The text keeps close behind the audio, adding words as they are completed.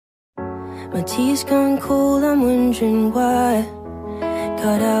My tea's gone cold, I'm wondering why.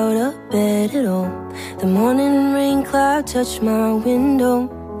 Got out of bed at all. The morning rain cloud touched my window,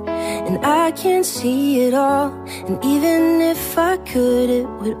 and I can't see it all. And even if I could, it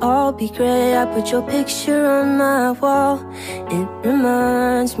would all be grey. I put your picture on my wall. It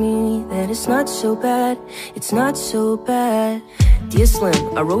reminds me that it's not so bad, it's not so bad. Dear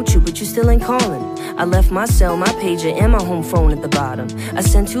Slim, I wrote you, but you still ain't calling. I left my cell, my pager, and my home phone at the bottom. I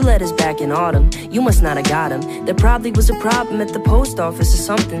sent 2 letters back in autumn. You must not have got them. There probably was a problem at the post office or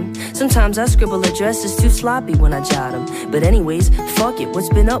something. Sometimes I scribble addresses too sloppy when I jot them. But anyways, fuck it, what's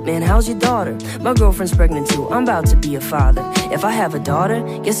been up, man? How's your daughter? My girlfriend's pregnant too, I'm about to be a father. If I have a daughter,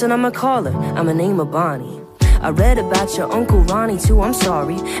 guess then I'ma call her. I'ma name her Bonnie. I read about your Uncle Ronnie too, I'm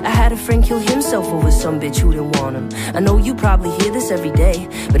sorry. I had a friend kill himself over some bitch who didn't want him. I know you probably hear this every day,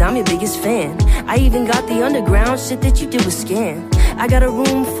 but I'm your biggest fan. I even got the underground shit that you did with Scan. I got a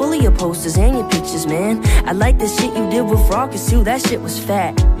room full of your posters and your pictures, man. I like the shit you did with Raucus too, that shit was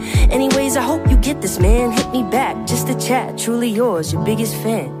fat. Anyways, I hope you get this, man. Hit me back, just a chat. Truly yours, your biggest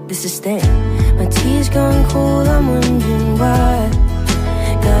fan. This is Stan. My tea's gone cold, I'm wondering why.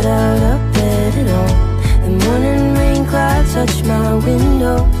 Got out of bed at all. The morning rain cloud touched my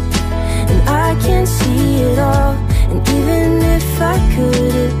window, and I can't see it all. And even if I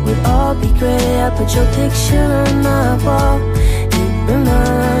could, it would all be grey. I put your picture on my wall. It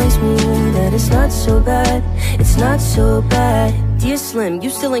reminds me that it's not so bad, it's not so bad. Dear Slim,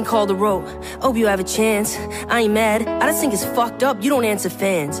 you still ain't called a road. Hope you have a chance. I ain't mad, I just think it's fucked up you don't answer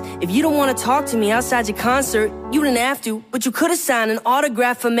fans. If you don't wanna talk to me outside your concert, you didn't have to, but you could've signed an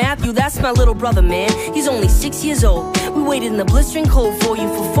autograph for Matthew. That's my little brother, man. He's only 6 years old. We waited in the blistering cold for you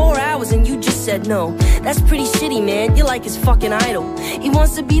for 4 hours and you just said no. That's pretty shitty, man. You're like his fucking idol. He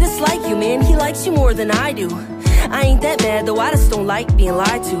wants to be just like you, man. He likes you more than I do. I ain't that mad, though I just don't like being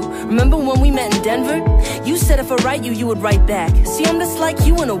lied to. Remember when we met in Denver? You said if I write you, you would write back. See, I'm just like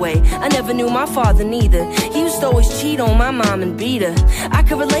you in a way. I never knew my father neither. He used to always cheat on my mom and beat her. I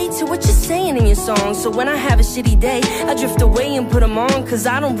could relate to what you're saying in your songs. So when I have a shitty day, I drift away and put them on. Cause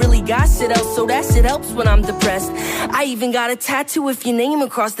I don't really got shit else, so that shit helps when I'm depressed. I even got a tattoo with your name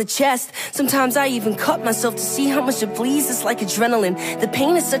across the chest. Sometimes I even cut myself to see how much it bleeds. It's like adrenaline. The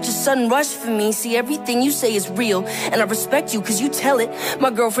pain is such a sudden rush for me. See, everything you say is real, and I respect you cause you tell it. My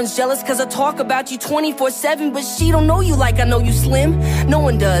girlfriend's jealous cause I talk about you 24/7, but she don't know you like I know you, Slim. No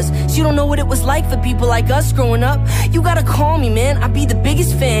one does. She don't know what it was like for people like us growing up. You gotta call me, man. I'll be the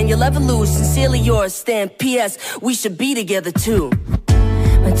biggest fan you'll ever lose. Sincerely yours, Stan. P.S. We should be together too.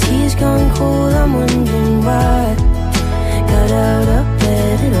 My tea's gone cold, I'm wondering why. Got out of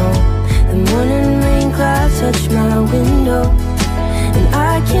bed at all. The morning rain cloud touched my window, and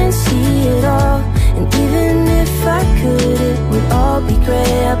I can't see it all. And even if I could, it would all be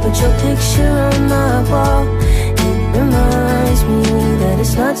grey. I put your picture on my wall. It reminds me that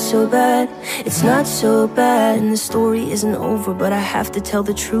it's not so bad, it's not so bad. And the story isn't over, but I have to tell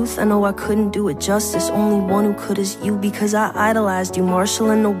the truth. I know I couldn't do it justice. Only one who could is you, because I idolized you, Marshall,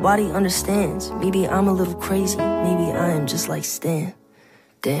 and nobody understands. Maybe I'm a little crazy, maybe I am just like Stan.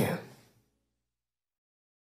 Damn.